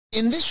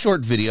In this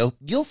short video,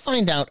 you'll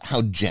find out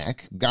how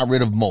Jack got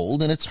rid of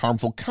mold and its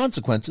harmful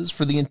consequences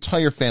for the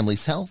entire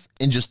family's health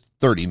in just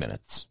 30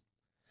 minutes.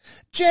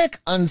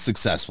 Jack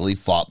unsuccessfully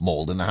fought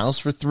mold in the house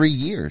for 3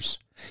 years.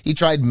 He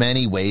tried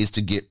many ways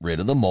to get rid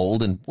of the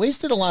mold and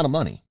wasted a lot of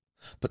money.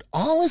 But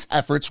all his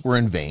efforts were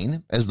in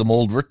vain as the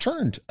mold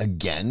returned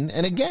again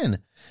and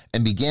again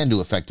and began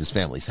to affect his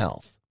family's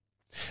health.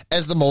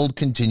 As the mold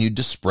continued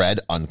to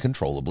spread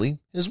uncontrollably,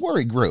 his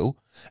worry grew,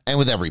 and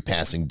with every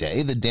passing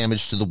day, the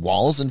damage to the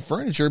walls and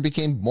furniture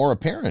became more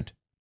apparent.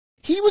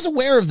 He was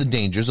aware of the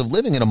dangers of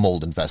living in a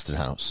mold-infested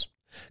house.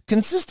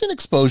 Consistent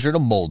exposure to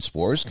mold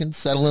spores can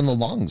settle in the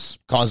lungs,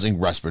 causing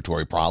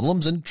respiratory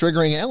problems and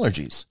triggering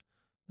allergies.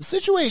 The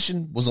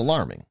situation was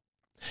alarming.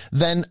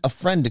 Then a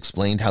friend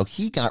explained how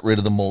he got rid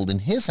of the mold in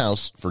his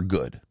house for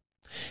good.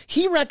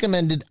 He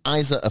recommended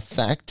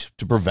IZAEFFECT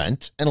to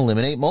prevent and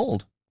eliminate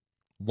mold.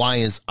 Why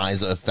is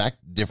IZAEFFECT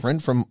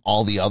different from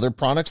all the other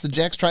products that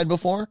Jack's tried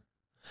before?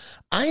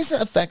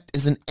 IZAEFFECT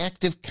is an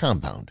active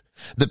compound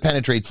that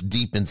penetrates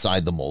deep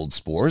inside the mold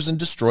spores and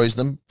destroys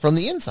them from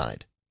the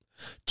inside.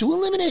 To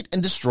eliminate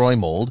and destroy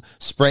mold,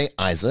 spray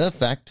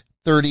IZAEFFECT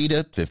 30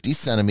 to 50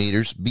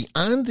 centimeters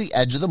beyond the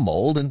edge of the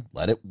mold and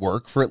let it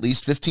work for at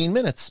least 15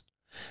 minutes.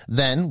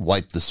 Then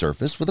wipe the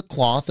surface with a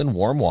cloth and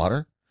warm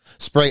water.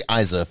 Spray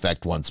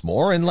IZAEFFECT once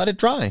more and let it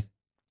dry.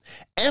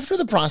 After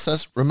the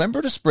process,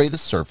 remember to spray the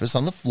surface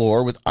on the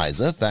floor with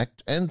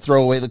IZAEFFECT and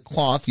throw away the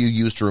cloth you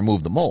used to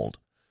remove the mold.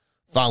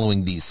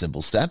 Following these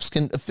simple steps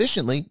can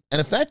efficiently and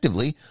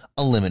effectively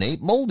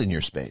eliminate mold in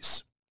your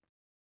space.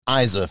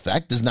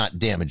 IZAEFFECT does not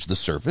damage the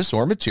surface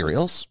or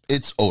materials.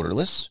 It's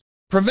odorless,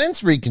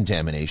 prevents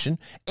recontamination,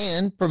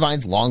 and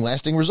provides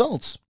long-lasting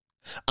results.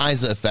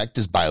 IZAEFFECT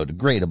is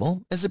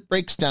biodegradable as it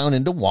breaks down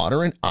into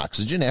water and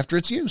oxygen after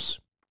its use.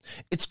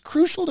 It's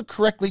crucial to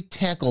correctly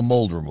tackle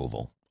mold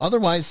removal.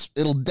 Otherwise,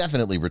 it'll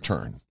definitely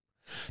return.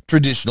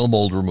 Traditional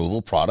mold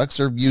removal products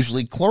are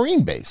usually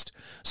chlorine-based,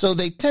 so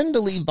they tend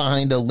to leave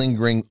behind a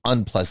lingering,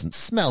 unpleasant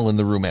smell in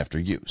the room after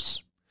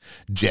use.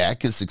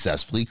 Jack has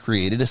successfully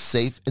created a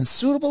safe and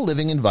suitable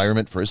living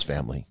environment for his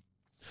family.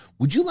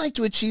 Would you like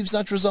to achieve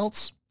such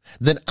results?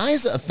 Then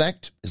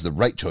IZAEFFECT is the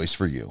right choice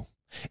for you.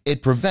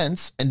 It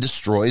prevents and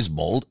destroys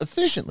mold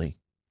efficiently.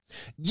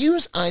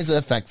 Use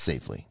IZAEFFECT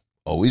safely.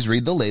 Always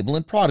read the label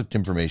and product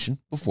information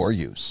before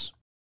use.